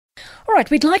All right,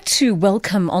 we'd like to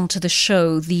welcome onto the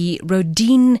show the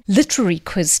Roedean Literary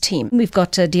Quiz team. We've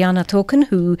got Diana Thorken,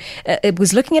 who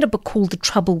was looking at a book called The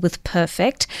Trouble with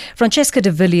Perfect. Francesca de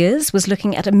Villiers was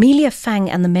looking at Amelia Fang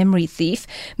and the Memory Thief.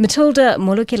 Matilda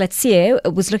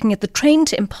Molokelatsie was looking at The Train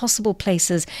to Impossible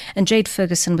Places. And Jade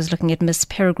Ferguson was looking at Miss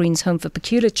Peregrine's Home for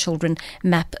Peculiar Children,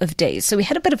 Map of Days. So we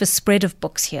had a bit of a spread of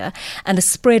books here and a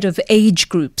spread of age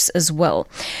groups as well.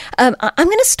 I'm going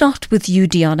to start with you,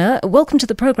 Diana. Welcome to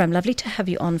the program. Lovely to have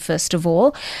you on, first of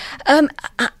all.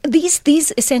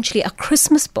 These essentially are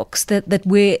Christmas books that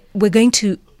we're going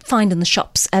to find in the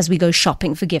shops as we go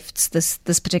shopping for gifts this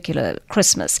particular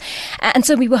Christmas. And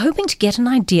so we were hoping to get an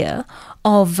idea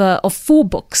of 4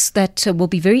 books that will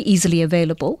be very easily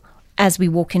available as we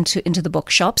walk into the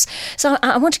bookshops. So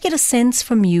I want to get a sense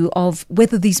from you of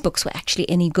whether these books were actually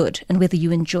any good and whether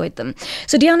you enjoyed them.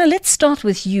 So Diana, let's start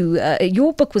with you.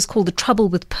 Your book was called The Trouble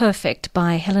with Perfect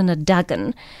by Helena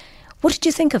Duggan. What did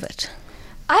you think of it?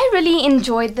 I really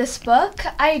enjoyed this book.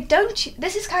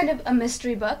 This is kind of a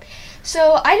mystery book,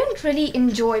 so I don't really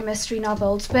enjoy mystery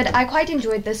novels, but I quite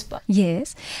enjoyed this book.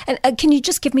 Yes. And can you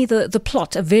just give me the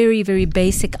plot, a very, very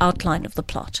basic outline of the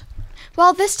plot?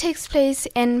 Well, this takes place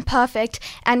in Perfect,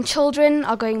 and children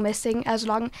are going missing as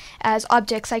long as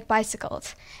objects like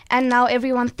bicycles. And now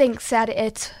everyone thinks that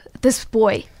it's this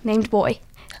boy, named Boy,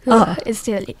 who is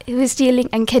stealing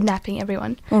and kidnapping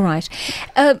everyone. All right.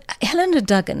 Helena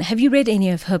Duggan, have you read any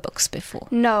of her books before?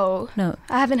 No.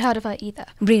 I haven't heard of her either.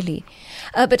 Really?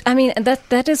 But, I mean,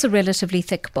 that is a relatively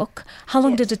thick book. How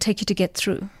long did it take you to get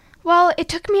through? Well, it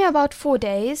took me about 4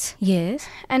 days. Yes.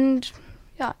 And,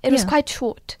 it was quite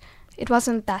short. It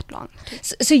wasn't that long.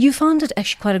 So you found it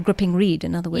actually quite a gripping read,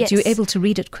 in other words. Yes. You were able to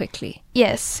read it quickly.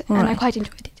 Yes, All and right. I quite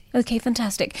enjoyed it. Okay,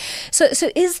 fantastic. So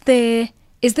is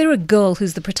there a girl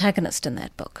who's the protagonist in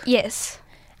that book? Yes.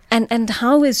 And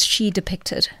how is she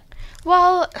depicted?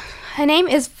 Well, her name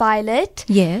is Violet.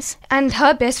 Yes. And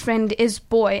her best friend is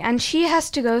Boy. And she has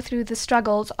to go through the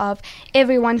struggles of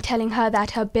everyone telling her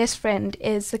that her best friend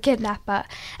is the kidnapper.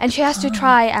 And she has to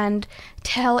try and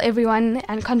tell everyone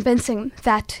and convince him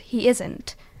that he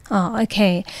isn't. Oh,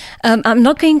 okay. I'm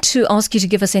not going to ask you to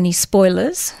give us any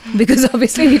spoilers because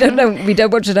obviously we don't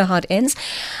want to know how it ends.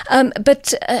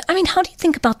 But I mean, how do you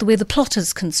think about the way the plot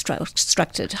is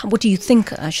constructed? What do you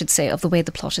think, I should say, of the way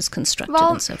the plot is constructed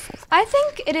and so forth? I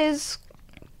think it is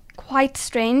quite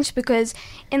strange because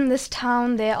in this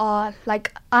town there are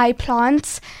like eye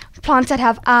plants that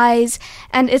have eyes,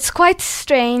 and it's quite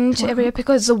strange everywhere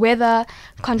because the weather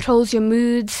controls your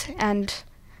moods and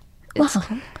it's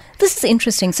This is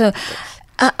interesting. So,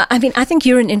 I mean, I think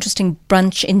you're an interesting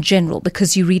bunch in general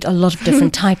because you read a lot of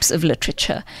different types of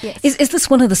literature. Yes. Is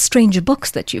this one of the stranger books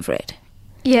that you've read?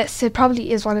 Yes, it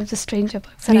probably is one of the stranger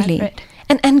books that Really? I've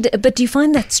read. But do you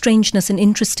find that strangeness an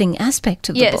interesting aspect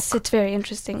of the book? Yes, it's very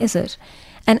interesting. Is it?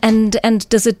 And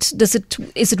is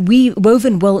it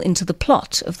woven well into the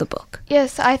plot of the book?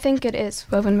 Yes, I think it is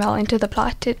woven well into the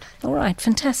plot. All right,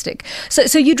 fantastic.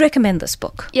 So you'd recommend this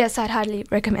book? Yes, I'd highly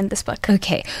recommend this book.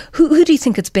 Okay. Who do you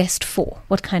think it's best for?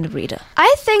 What kind of reader?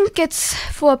 I think it's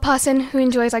for a person who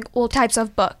enjoys like all types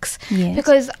of books. Yes.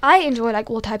 Because I enjoy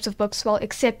like all types of books, well,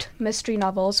 except mystery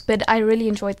novels, but I really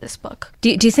enjoyed this book.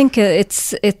 Do you think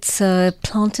it's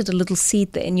planted a little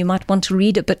seed there and you might want to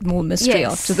read a bit more mystery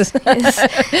after this? Yes.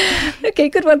 Okay,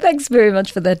 good one. Thanks very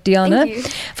much for that, Diana. Thank you.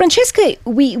 Francesca,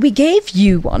 we gave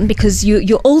you one because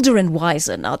you're older and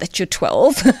wiser now that you're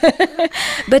 12.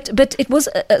 but it was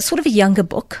a sort of a younger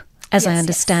book, as I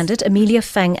understand it, Amelia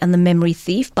Fang and the Memory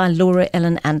Thief by Laura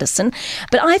Ellen Anderson.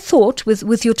 But I thought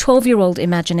with your 12-year-old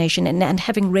imagination and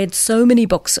having read so many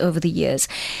books over the years,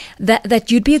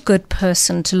 that you'd be a good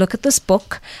person to look at this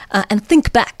book and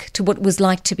think back to what it was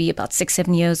like to be about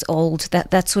 6-7 years old,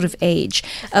 that sort of age,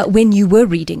 when you were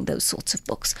reading those sorts of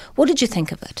books. What did you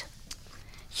think of it?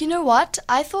 You know what?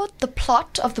 I thought the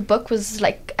plot of the book was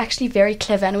like actually very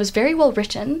clever and it was very well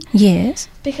written. Yes.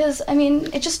 Because, I mean,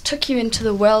 it just took you into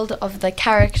the world of the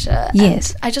character.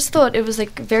 Yes. And I just thought it was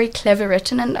like very clever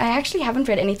written, and I actually haven't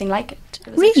read anything like it.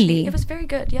 Really? It was very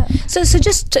good, yeah. So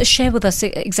just share with us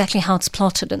exactly how it's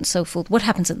plotted and so forth. What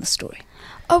happens in the story?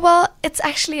 Oh, well, it's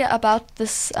actually about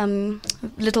this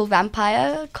little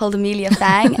vampire called Amelia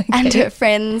Fang and her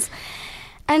friends.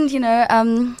 And, you know,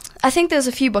 I think there's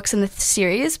a few books in the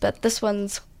series, but this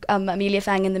one's Amelia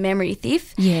Fang and the Memory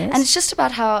Thief. Yes. And it's just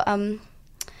about how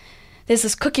there's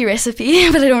this cookie recipe,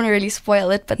 but I don't want to really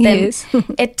spoil it. But then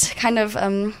it kind of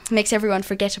makes everyone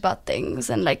forget about things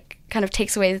and, like, kind of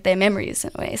takes away their memories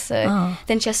in a way. So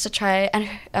then she has to try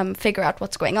and figure out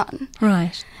what's going on.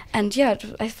 Right. And, yeah,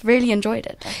 I really enjoyed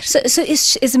it, actually. So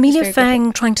is Amelia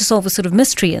Fang trying to solve a sort of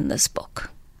mystery in this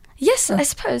book? Yes, I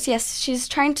suppose, yes. She's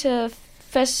trying to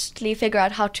firstly figure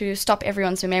out how to stop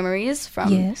everyone's memories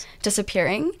from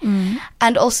disappearing.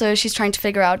 And also she's trying to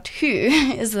figure out who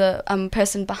is the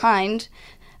person behind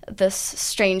this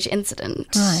strange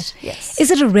incident. Right. Yes. Is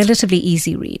it a relatively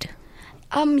easy read?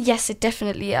 Yes, it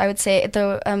definitely, I would say.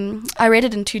 Though I read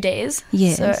it in 2 days,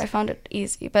 so I found it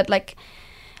easy. But like,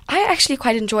 I actually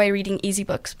quite enjoy reading easy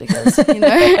books because,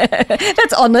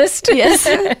 That's honest. Yes.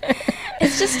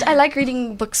 It's just, I like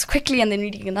reading books quickly and then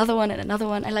reading another one and another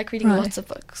one. I like reading lots of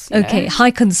books. Okay,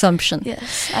 high consumption.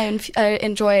 Yes, I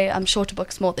enjoy shorter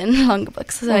books more than longer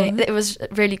books. So it was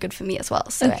really good for me as well.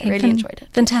 So I really enjoyed it.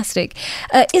 Fantastic.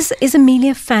 Is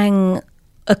Amelia Fang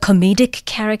a comedic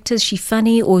character? Is she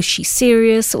funny or is she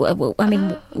serious? Or,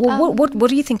 what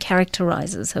do you think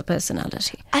characterizes her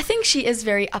personality? I think she is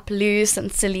very loose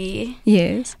and silly.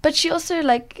 Yes. But she also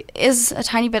is a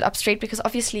tiny bit up straight because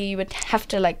obviously you would have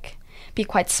to be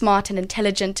quite smart and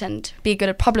intelligent and be good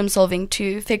at problem solving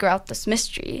to figure out this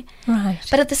mystery. Right.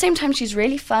 But at the same time, she's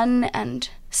really fun and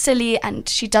silly, and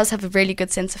she does have a really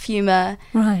good sense of humor.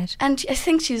 Right. And I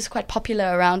think she's quite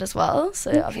popular around as well.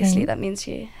 So obviously that means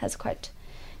she has quite,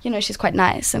 she's quite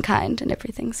nice and kind and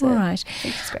everything. So right. I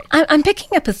think she's great. I'm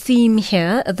picking up a theme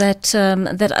here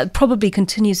that probably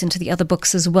continues into the other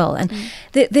books as well. And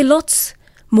there are lots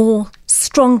more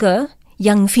stronger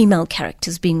young female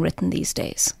characters being written these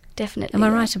days. Definitely. Am I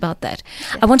right about that?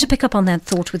 Definitely. I want to pick up on that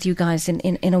thought with you guys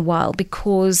in a while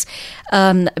because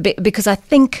I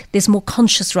think there's more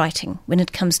conscious writing when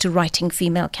it comes to writing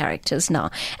female characters now.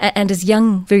 And as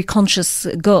young, very conscious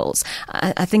girls,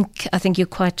 I think you're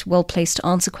quite well placed to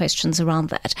answer questions around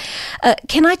that.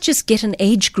 Can I just get an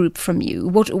age group from you?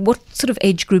 What sort of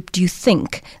age group do you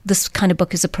think this kind of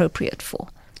book is appropriate for?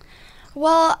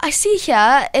 Well, I see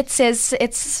here it says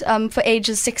it's for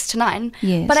ages 6 to 9.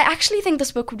 Yes. But I actually think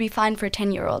this book would be fine for a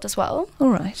 10-year-old as well. All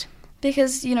right.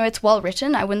 Because, it's well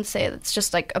written. I wouldn't say it's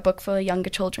just a book for younger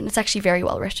children. It's actually very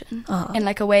well written in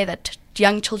a way that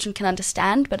young children can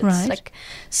understand, but it's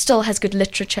still has good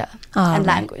literature and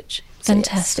language. So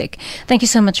fantastic. Yes. Thank you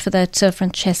so much for that,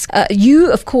 Francesca. You,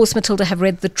 of course, Matilda, have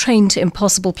read The Train to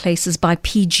Impossible Places by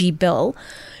P.G. Bell.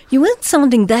 You weren't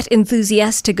sounding that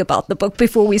enthusiastic about the book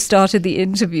before we started the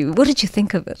interview. What did you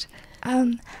think of it?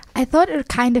 I thought it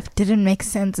kind of didn't make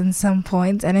sense in some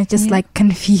points, and it just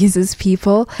confuses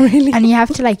people. Really? And you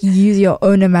have to use your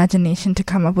own imagination to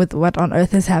come up with what on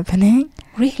earth is happening.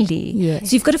 Really?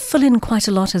 Yes. So you've got to fill in quite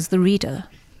a lot as the reader.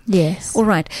 Yes. All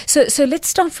right. So let's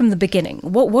start from the beginning.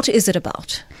 What is it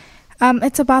about?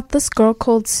 It's about this girl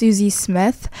called Susie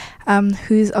Smith,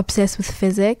 who's obsessed with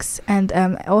physics, and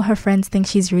all her friends think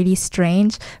she's really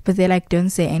strange, but they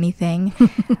don't say anything.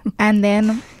 And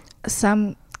then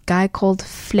some guy called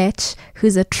Fletch,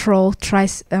 who's a troll,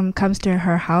 comes to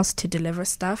her house to deliver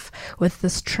stuff with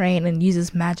this train and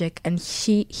uses magic, and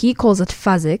he calls it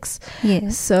physics.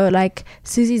 Yes. So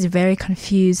Susie's very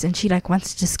confused, and she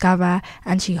wants to discover,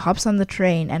 and she hops on the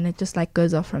train, and it just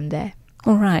goes off from there.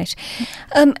 All right.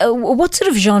 What sort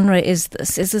of genre is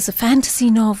this? Is this a fantasy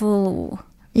novel?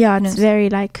 Yeah, it's very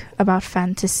about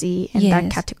fantasy in that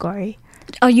category.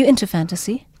 Are you into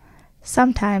fantasy?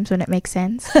 Sometimes when it makes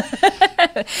sense.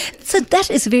 So that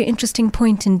is a very interesting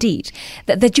point indeed.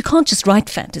 That you can't just write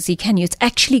fantasy, can you? It's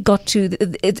actually got to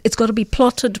be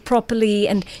plotted properly,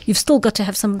 and you've still got to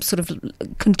have some sort of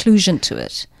conclusion to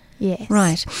it. Yes.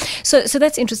 Right. So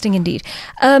that's interesting indeed.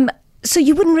 So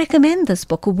you wouldn't recommend this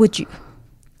book, or would you?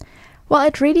 Well,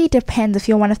 it really depends if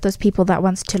you're one of those people that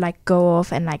wants to go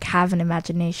off and have an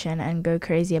imagination and go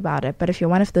crazy about it. But if you're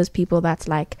one of those people that's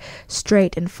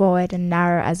straight and forward and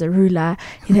narrow as a ruler,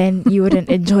 then you wouldn't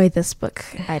enjoy this book,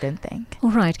 I don't think.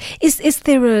 All right. Is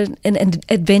there an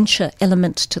adventure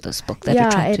element to this book that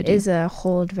attracted you? Yeah, it is a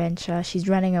whole adventure. She's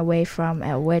running away from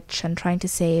a witch and trying to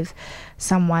save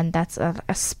someone that's a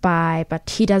spy, but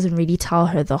he doesn't really tell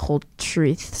her the whole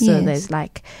truth. So there's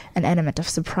an element of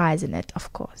surprise in it,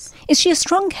 of course. Is she a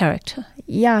strong character?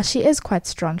 Yeah, she is quite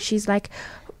strong. She's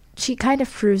she kind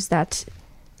of proves that,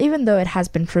 even though it has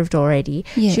been proved already,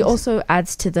 she also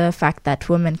adds to the fact that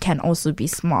women can also be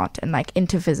smart and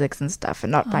into physics and stuff,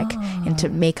 and not into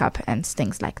makeup and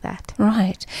things like that.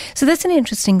 Right. So that's an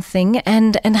interesting thing.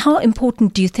 And how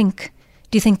important do you think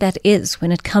that is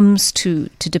when it comes to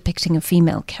depicting a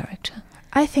female character?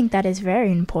 I think that is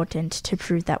very important to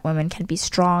prove that women can be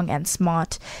strong and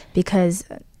smart, because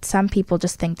some people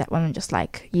just think that women just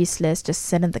useless, just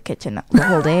sit in the kitchen the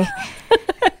whole day.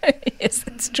 Yes,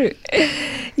 that's true.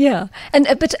 Yeah,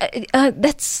 but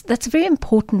that's a very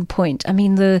important point. I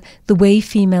mean, the way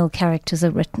female characters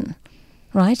are written.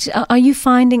 Right? Are you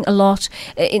finding a lot,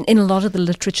 in a lot of the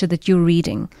literature that you're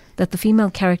reading, that the female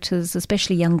characters,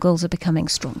 especially young girls, are becoming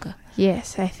stronger?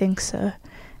 Yes, I think so.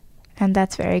 And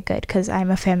that's very good because I'm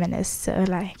a feminist, so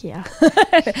yeah.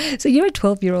 So you're a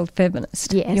 12-year-old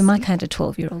feminist. Yes. You're my kind of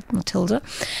 12-year-old, Matilda.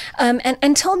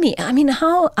 And tell me, I'm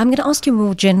going to ask you a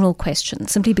more general question,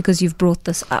 simply because you've brought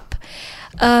this up.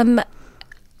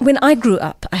 When I grew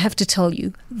up, I have to tell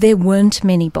you, there weren't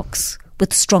many books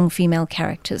with strong female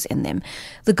characters in them.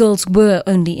 The girls were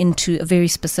only into a very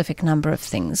specific number of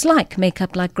things, like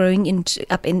makeup, like growing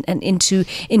into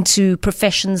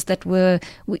professions that were,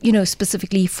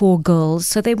 specifically for girls.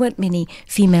 So there weren't many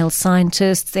female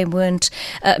scientists. There weren't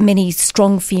many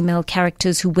strong female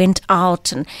characters who went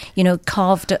out and,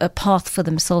 carved a path for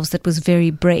themselves that was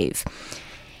very brave.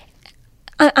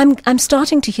 I'm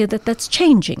starting to hear that that's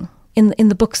changing in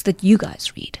the books that you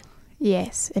guys read.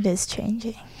 Yes, it is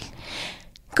changing.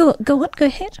 Go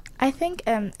ahead. I think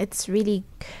it's really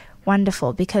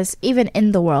wonderful because even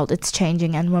in the world it's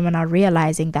changing and women are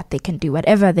realizing that they can do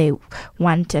whatever they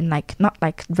want and not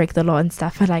break the law and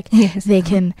stuff, but yes. They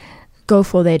can go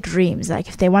for their dreams. Like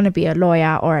if they want to be a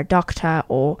lawyer or a doctor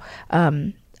or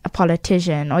a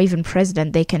politician or even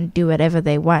president, they can do whatever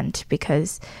they want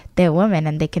because they're women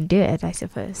and they can do it, I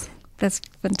suppose. That's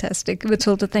fantastic.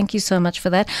 Matilda, thank you so much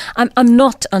for that. I'm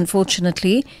not,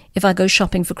 unfortunately, if I go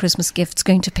shopping for Christmas gifts,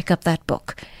 going to pick up that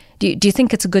book. Do you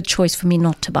think it's a good choice for me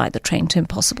not to buy The Train to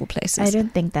Impossible Places? I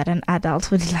don't think that an adult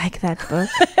would like that book.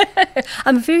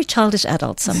 I'm a very childish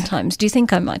adult sometimes. Do you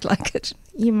think I might like it?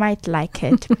 You might like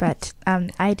it, but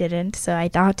I didn't, so I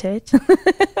doubt it.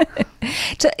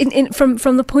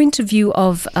 From the point of view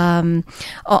of the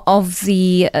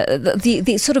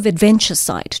sort of adventure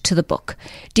side to the book,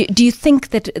 do you think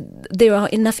that there are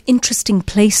enough interesting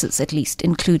places, at least,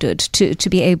 included to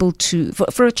be able to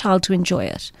for a child to enjoy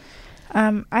it?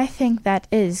 I think that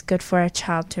is good for a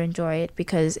child to enjoy it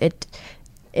because it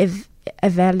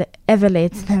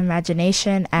elevates the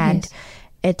imagination and yes.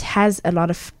 It has a lot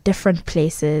of different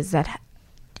places that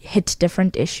hit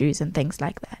different issues and things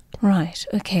like that. Right,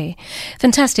 okay.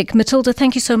 Fantastic. Matilda,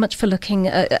 thank you so much for looking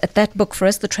at that book for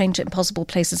us, The Train to Impossible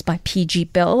Places by P.G.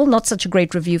 Bell. Not such a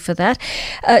great review for that.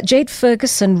 Jade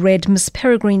Ferguson read Miss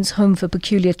Peregrine's Home for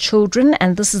Peculiar Children,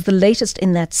 and this is the latest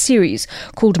in that series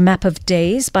called Map of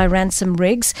Days by Ransom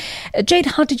Riggs. Jade,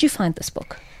 how did you find this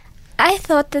book? I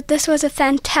thought that this was a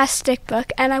fantastic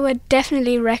book and I would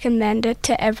definitely recommend it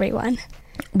to everyone.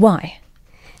 Why?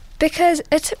 Because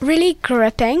it's really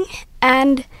gripping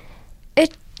and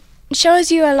it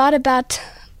shows you a lot about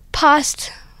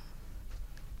past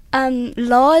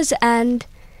laws and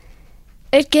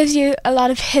it gives you a lot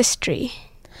of history.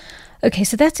 Okay,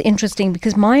 so that's interesting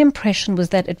because my impression was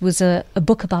that it was a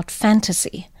book about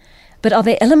fantasy. But are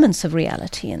there elements of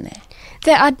reality in there?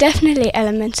 There are definitely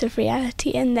elements of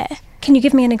reality in there. Can you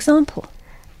give me an example?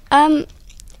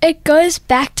 It goes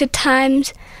back to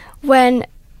times when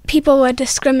people were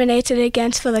discriminated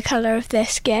against for the color of their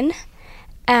skin,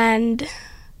 and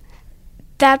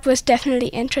that was definitely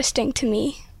interesting to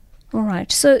me. All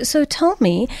right. So tell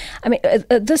me, I mean,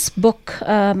 this book,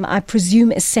 I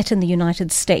presume, is set in the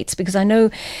United States because I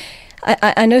know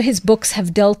his books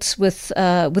have dealt with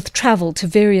travel to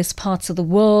various parts of the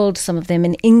world. Some of them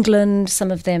in England, some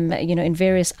of them, in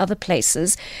various other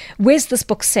places. Where's this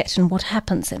book set, and what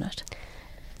happens in it?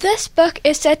 This book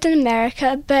is set in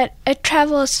America, but it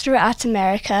travels throughout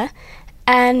America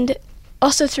and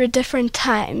also through different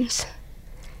times,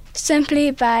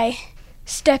 simply by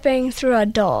stepping through a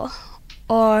door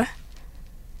or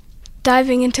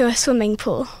diving into a swimming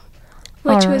pool,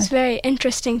 which was very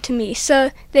interesting to me. So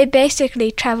they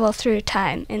basically travel through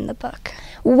time in the book.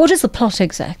 What is the plot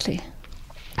exactly?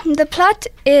 The plot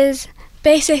is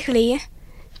basically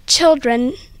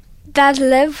children that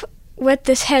live with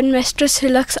this headmistress who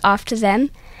looks after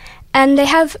them, and they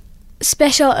have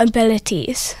special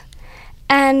abilities.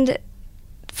 And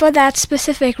for that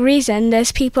specific reason,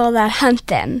 there's people that hunt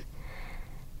them,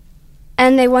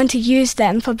 and they want to use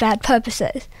them for bad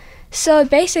purposes. So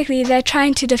basically, they're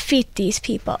trying to defeat these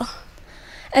people.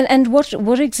 And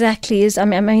what exactly is, I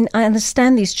mean, I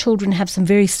understand these children have some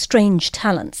very strange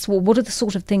talents. Well, what are the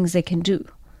sort of things they can do?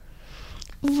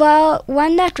 Well,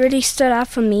 one that really stood out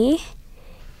for me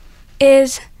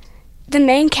is the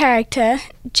main character,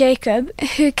 Jacob,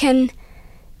 who can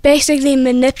basically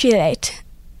manipulate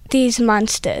these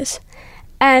monsters.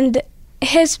 And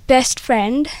his best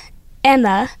friend,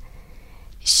 Emma,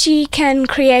 she can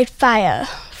create fire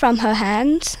from her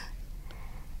hands.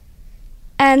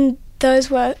 And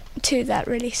those were two that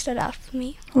really stood out for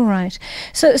me. All right.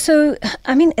 So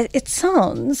I mean, it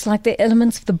sounds like the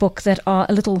elements of the book that are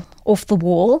a little off the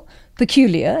wall,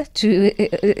 peculiar, to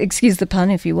excuse the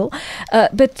pun, if you will.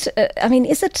 But I mean,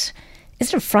 is it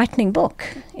a frightening book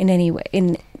in any way,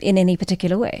 in any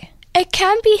particular way? It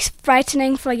can be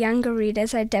frightening for younger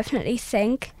readers, I definitely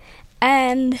think.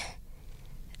 And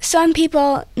some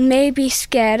people may be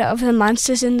scared of the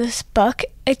monsters in this book.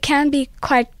 It can be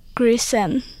quite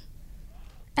gruesome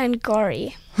and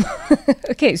gory.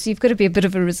 Okay, so you've got to be a bit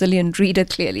of a resilient reader,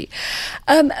 clearly.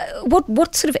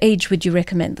 What sort of age would you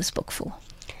recommend this book for?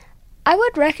 I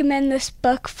would recommend this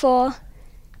book for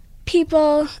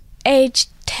people aged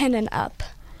 10 and up.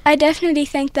 I definitely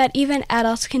think that even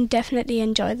adults can definitely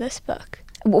enjoy this book.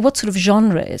 What sort of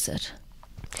genre is it?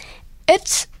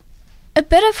 It's a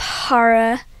bit of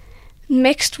horror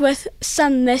mixed with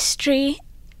some mystery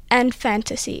and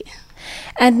fantasy.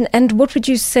 And what would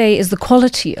you say is the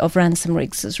quality of Ransom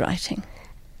Riggs's writing?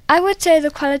 I would say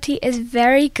the quality is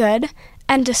very good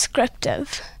and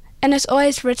descriptive, and it's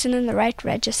always written in the right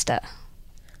register.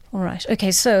 All right.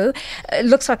 Okay, so it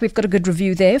looks like we've got a good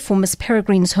review there for Miss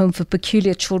Peregrine's Home for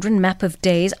Peculiar Children, Map of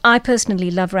Days. I personally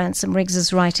love Ransom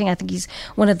Riggs's writing. I think he's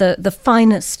one of the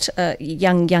finest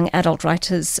young adult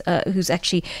writers who's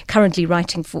actually currently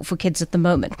writing for kids at the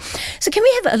moment. So can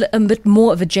we have a bit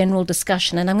more of a general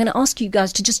discussion? And I'm going to ask you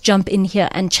guys to just jump in here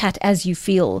and chat as you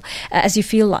feel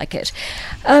like it.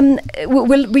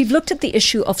 We've looked at the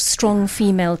issue of strong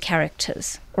female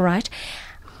characters, all right?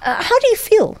 How do you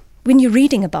feel when you're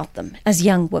reading about them as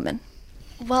young women?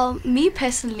 Well, me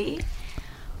personally,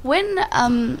 when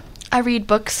I read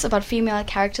books about female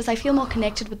characters, I feel more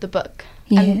connected with the book.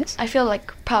 Yes. And I feel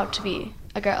proud to be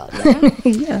a girl, you know?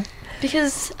 Yeah.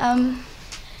 Because,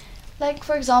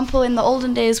 for example, in the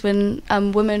olden days when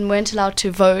women weren't allowed to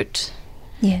vote,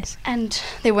 Yes. and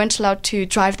they weren't allowed to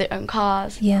drive their own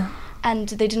cars, Yeah. and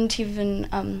they didn't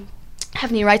even have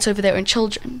any rights over their own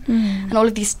children, and all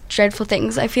of these dreadful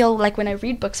things. I feel like when I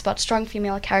read books about strong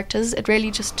female characters, it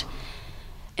really just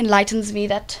enlightens me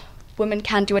that women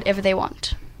can do whatever they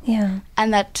want. Yeah.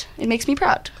 And that it makes me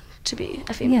proud to be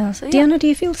a female. Yeah. So, yeah. Diana, do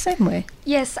you feel the same way?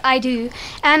 Yes, I do.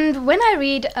 And when I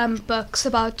read books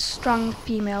about strong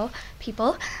female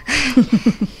people,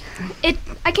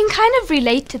 I can kind of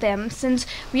relate to them since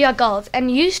we are girls.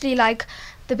 And usually,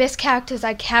 the best characters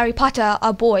like Harry Potter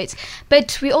are boys.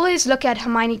 But we always look at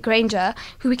Hermione Granger,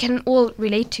 who we can all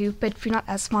relate to, but we're not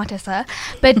as smart as her.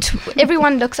 But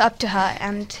everyone looks up to her,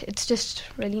 and it's just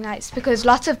really nice because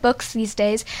lots of books these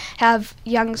days have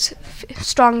young,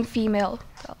 strong female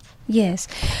girls. Yes.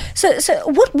 So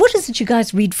what is it you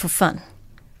guys read for fun?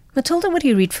 Matilda, what do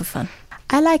you read for fun?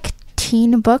 I like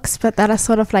teen books, but that are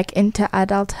sort of into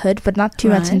adulthood, but not too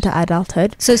much into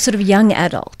adulthood. So sort of young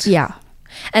adult. Yeah.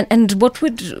 And what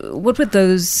would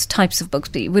those types of books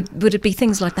be? Would it be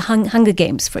things like the Hunger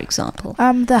Games, for example?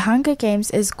 The Hunger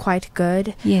Games is quite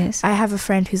good. Yes. I have a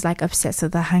friend who's obsessed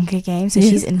with the Hunger Games, so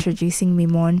she's introducing me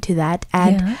more into that.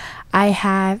 And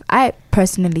I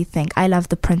personally think I love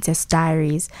the Princess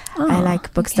Diaries. I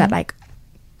like books that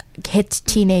hit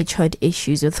teenagehood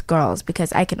issues with girls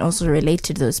because I can also relate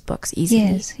to those books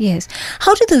easily. Yes.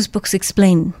 How do those books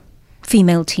explain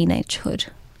female teenagehood?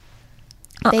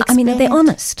 I mean, are they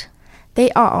honest?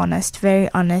 They are honest, very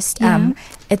honest. Yeah.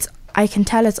 I can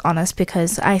tell it's honest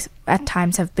because I at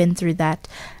times have been through that.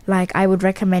 I would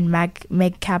recommend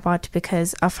Meg Cabot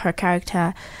because of her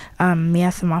character, Mia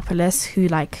Thermopolis, who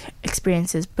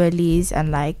experiences bullies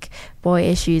and boy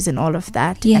issues and all of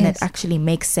that. Yes. And it actually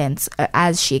makes sense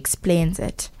as she explains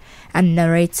it and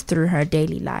narrates through her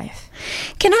daily life.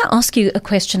 Can I ask you a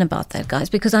question about that,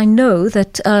 guys? Because I know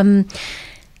that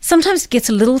sometimes it gets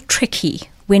a little tricky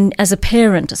when, as a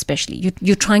parent especially,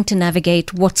 you're trying to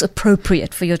navigate what's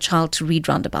appropriate for your child to read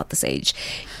round about this age.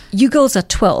 You girls are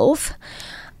 12.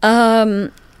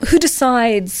 Who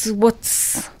decides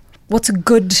what's a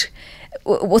good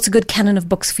canon of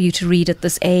books for you to read at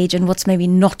this age, and what's maybe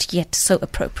not yet so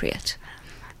appropriate?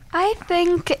 I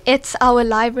think it's our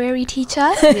library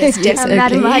teacher, Yes,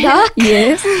 Madam Murdoch.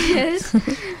 Yes. Yes.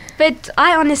 But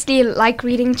I honestly like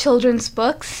reading children's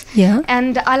books. Yeah.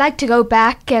 And I like to go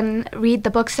back and read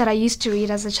the books that I used to read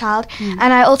as a child.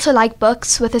 And I also like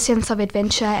books with a sense of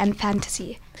adventure and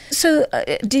fantasy. So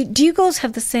do you girls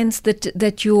have the sense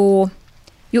that your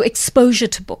exposure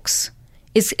to books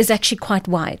is actually quite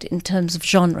wide in terms of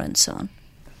genre and so on?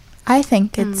 I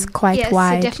think it's quite Yes,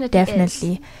 wide, it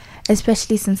definitely is.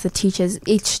 Especially since the teachers,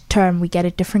 each term we get a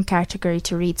different category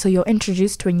to read, so you're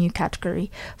introduced to a new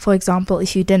category. For example,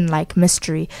 if you didn't like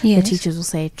mystery, Yes. the teachers will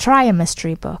say, try a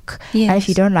mystery book. Yes. And if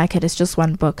you don't like it, it's just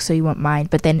one book, so you won't mind.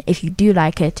 But then if you do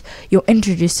like it, you're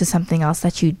introduced to something else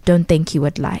that you don't think you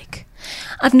would like.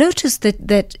 I've noticed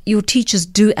that your teachers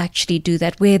do actually do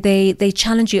that, where they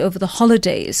challenge you over the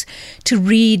holidays to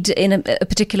read in a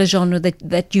particular genre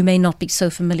that you may not be so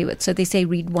familiar with. So they say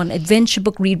read one adventure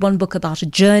book, read one book about a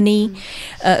journey,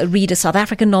 read a South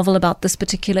African novel about this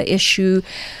particular issue.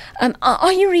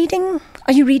 Are you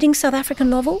reading South African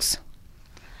novels?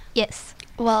 Yes.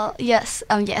 Well, yes.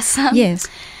 Yes. Yes.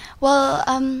 Well,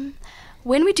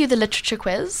 when we do the literature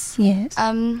quiz, Yes.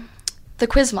 The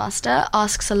quizmaster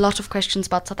asks a lot of questions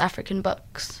about South African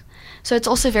books. So it's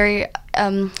also very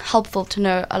helpful to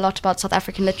know a lot about South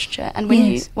African literature. And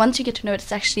once you get to know it,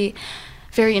 it's actually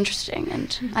very interesting,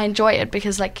 and I enjoy it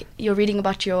because, like, you're reading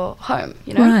about your home,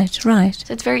 you know. Right.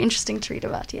 So it's very interesting to read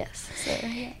about. Yes. So,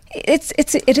 yeah.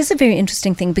 It is a very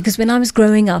interesting thing, because when I was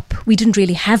growing up, we didn't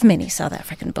really have many South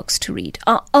African books to read.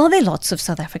 Are there lots of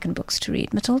South African books to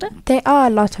read, Matilda? There are a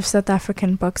lot of South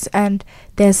African books, and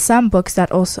there's some books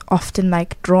that also often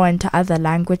like draw into other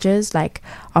languages, like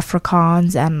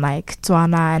Afrikaans and like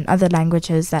Tswana and other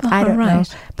languages that I don't know,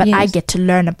 but I get to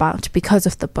learn about because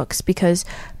of the books, because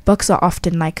books are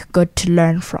often like good to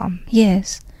learn from.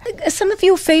 Yes. Some of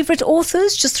your favorite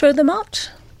authors, just throw them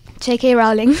out. J.K.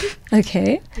 Rowling.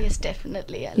 Okay. Yes,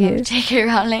 definitely. I love J.K.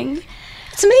 Rowling.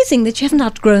 It's amazing that you haven't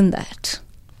outgrown that.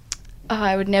 Oh,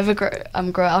 I would never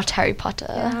grow out Harry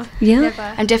Potter. Yeah? Never.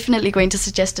 I'm definitely going to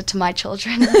suggest it to my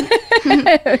children.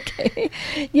 Okay.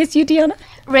 Yes, you, Diana?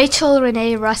 Rachel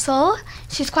Renee Russell.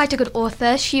 She's quite a good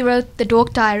author. She wrote the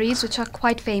Dork Diaries, which are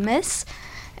quite famous,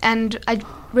 and I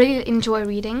really enjoy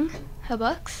reading her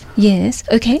books. Yes.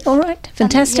 Okay. All right.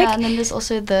 Fantastic. And then there's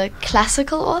also the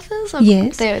classical authors.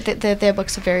 Yes. Their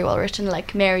books are very well written,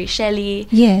 like Mary Shelley.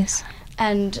 Yes.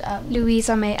 And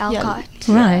Louisa May Alcott.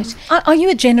 Right. Are you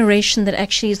a generation that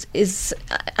actually is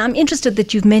I'm interested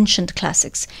that you've mentioned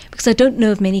classics, because I don't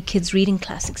know of many kids reading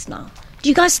classics now. Do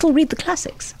you guys still read the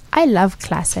classics? I love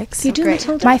classics. You do, great.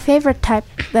 Matilda? My favorite type,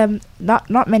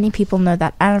 not many people know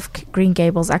that Anne of Green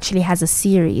Gables actually has a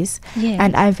series. Yes.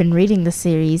 And I've been reading the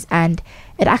series, and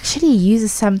it actually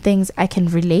uses some things I can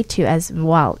relate to as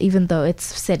well, even though it's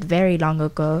said very long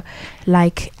ago,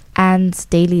 like Anne's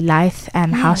daily life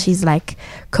and how she's like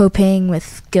coping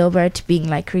with Gilbert being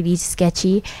like really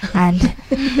sketchy, and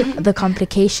the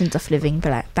complications of living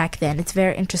back then. It's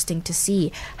very interesting to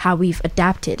see how we've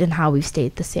adapted and how we've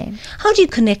stayed the same. How do you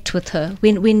connect with her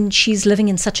when she's living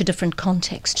in such a different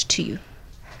context to you?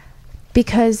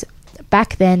 Because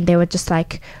back then they were just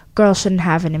like, girls shouldn't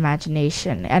have an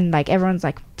imagination, and like everyone's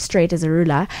like straight as a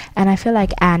ruler, and I feel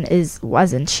like Anne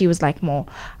wasn't. She was like more,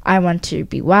 I want to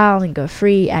be wild and go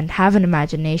free and have an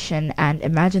imagination and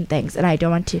imagine things, and I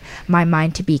don't want my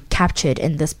mind to be captured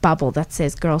in this bubble that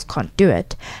says girls can't do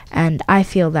it. And I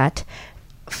feel that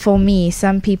for me,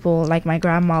 some people, like my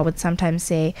grandma, would sometimes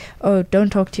say, oh, don't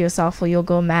talk to yourself or you'll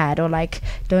go mad, or like,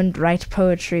 don't write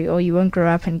poetry or you won't grow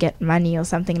up and get money, or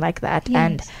something like that. Yes.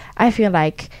 And I feel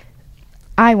like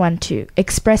I want to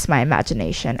express my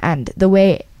imagination, and the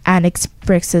way Anne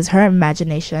expresses her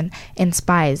imagination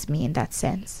inspires me in that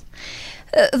sense.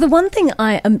 The one thing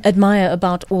I admire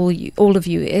about all of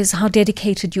you is how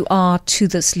dedicated you are to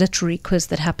this literary quiz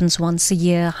that happens once a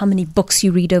year, how many books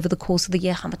you read over the course of the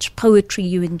year, how much poetry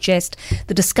you ingest,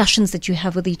 the discussions that you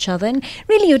have with each other, and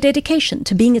really your dedication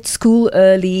to being at school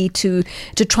early, to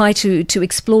try to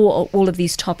explore all of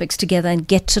these topics together and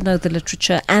get to know the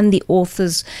literature and the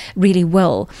authors really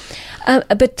well.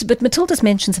 But Matilda's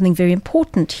mentioned something very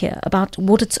important here about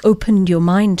what it's opened your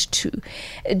mind to.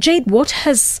 Jade, what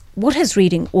has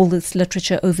reading all this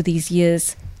literature over these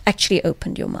years actually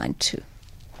opened your mind to?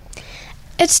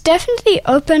 It's definitely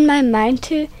opened my mind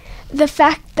to the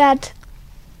fact that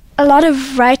a lot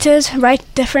of writers write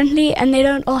differently and they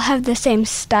don't all have the same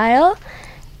style,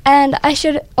 and I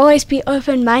should always be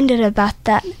open-minded about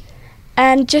that.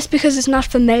 And just because it's not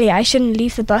familiar, I shouldn't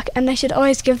leave the book, and I should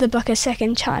always give the book a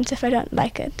second chance if I don't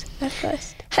like it at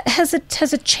first. Has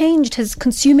it changed? Has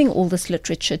consuming all this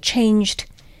literature changed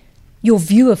your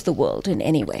view of the world in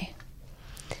any way?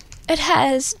 It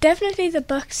has. Definitely the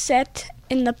books set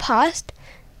in the past,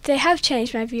 they have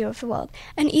changed my view of the world.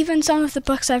 And even some of the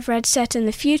books I've read set in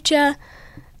the future,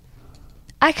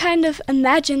 I kind of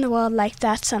imagine the world like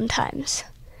that sometimes.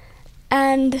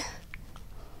 And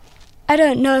I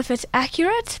don't know if it's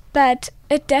accurate, but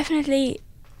it definitely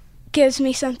gives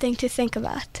me something to think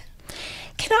about.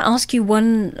 Can I ask you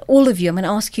all of you, I'm going to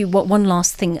ask you one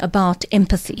last thing about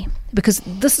empathy, because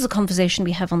this is a conversation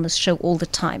we have on this show all the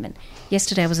time. And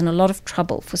yesterday I was in a lot of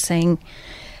trouble for saying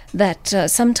that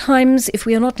sometimes if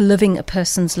we are not living a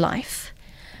person's life,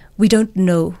 we don't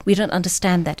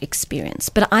understand that experience.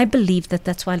 But I believe that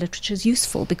that's why literature is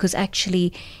useful, because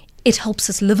actually it helps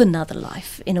us live another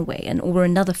life in a way, or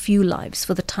another few lives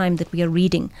for the time that we are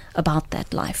reading about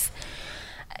that life.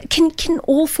 Can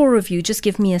all four of you just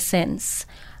give me a sense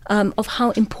of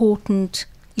how important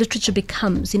literature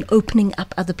becomes in opening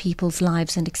up other people's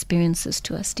lives and experiences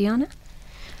to us? Diana?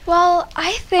 Well,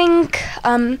 I think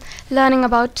learning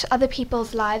about other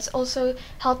people's lives also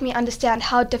helped me understand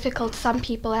how difficult some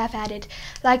people have had it.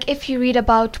 Like if you read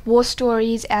about war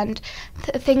stories and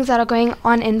things that are going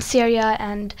on in Syria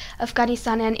and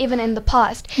Afghanistan and even in the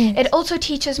past, it also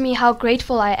teaches me how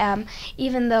grateful I am,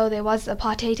 even though there was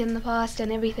apartheid in the past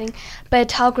and everything,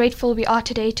 but how grateful we are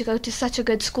today to go to such a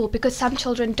good school, because some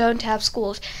children don't have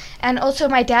schools. And also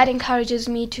my dad encourages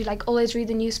me to like always read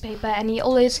the newspaper, and he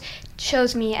always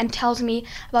shows me and tells me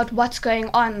about what's going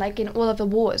on, like in all of the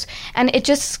wars, and it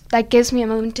just like gives me a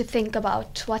moment to think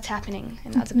about what's happening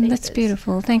in other places. That's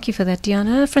beautiful. Thank you for that,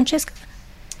 Diana. Francesca?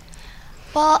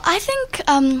 Well, I think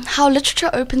how literature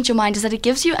opens your mind is that it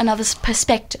gives you another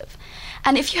perspective.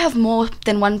 And if you have more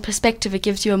than one perspective, it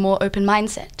gives you a more open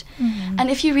mindset. And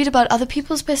if you read about other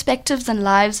people's perspectives and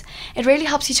lives, it really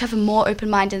helps you to have a more open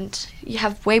mind, and you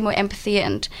have way more empathy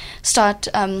and start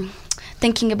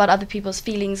thinking about other people's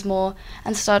feelings more,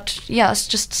 and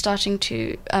starting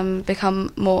to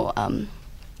become more,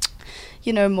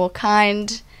 more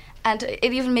kind. And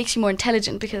it even makes you more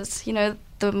intelligent, because,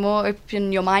 the more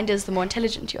open your mind is, the more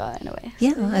intelligent you are in a way.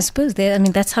 Yeah, so, I suppose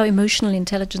that's how emotional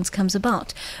intelligence comes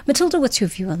about. Matilda, what's your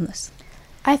view on this?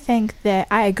 I think that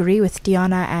I agree with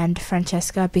Diana and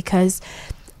Francesca, because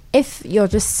if you're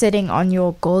just sitting on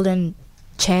your golden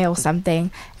chair or something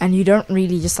and you don't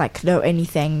really just like know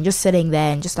anything, just sitting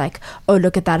there and just like, oh,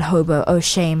 look at that hobo, oh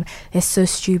shame, they're so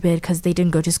stupid because they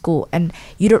didn't go to school, and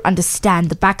you don't understand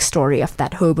the backstory of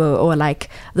that hobo, or like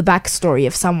the backstory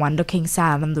of someone looking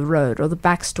sad on the road, or the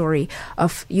backstory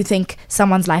of, you think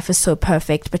someone's life is so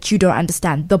perfect but you don't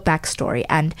understand the backstory.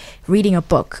 And reading a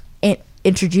book, it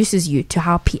introduces you to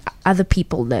how other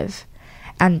people live,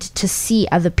 and to see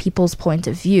other people's point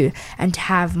of view, and to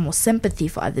have more sympathy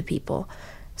for other people,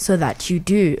 so that you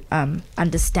do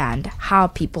understand how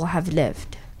people have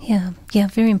lived. Yeah,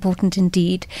 very important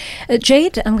indeed.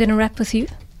 Jade, I'm going to wrap with you.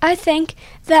 I think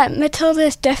that Matilda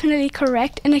is definitely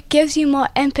correct, and it gives you more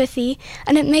empathy,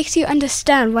 and it makes you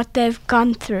understand what they've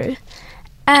gone through.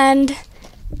 And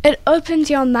it opens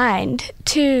your mind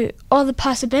to all the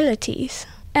possibilities.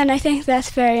 And I think that's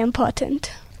very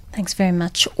important. Thanks very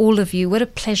much, all of you. What a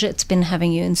pleasure it's been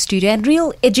having you in studio, and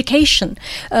real education,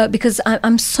 because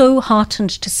I'm so heartened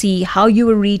to see how you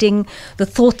are reading, the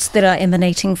thoughts that are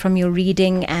emanating from your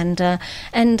reading, and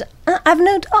I've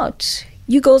no doubt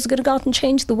you girls are going to go out and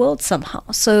change the world somehow.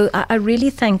 So I really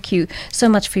thank you so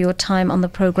much for your time on the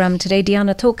program today.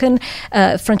 Diana Token,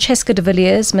 Francesca de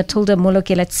Villiers, Matilda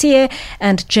Molokelatsie,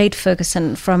 and Jade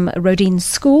Ferguson from Roedean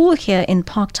School here in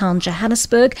Parktown,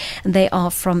 Johannesburg. And they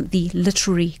are from the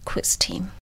Literary Quiz team.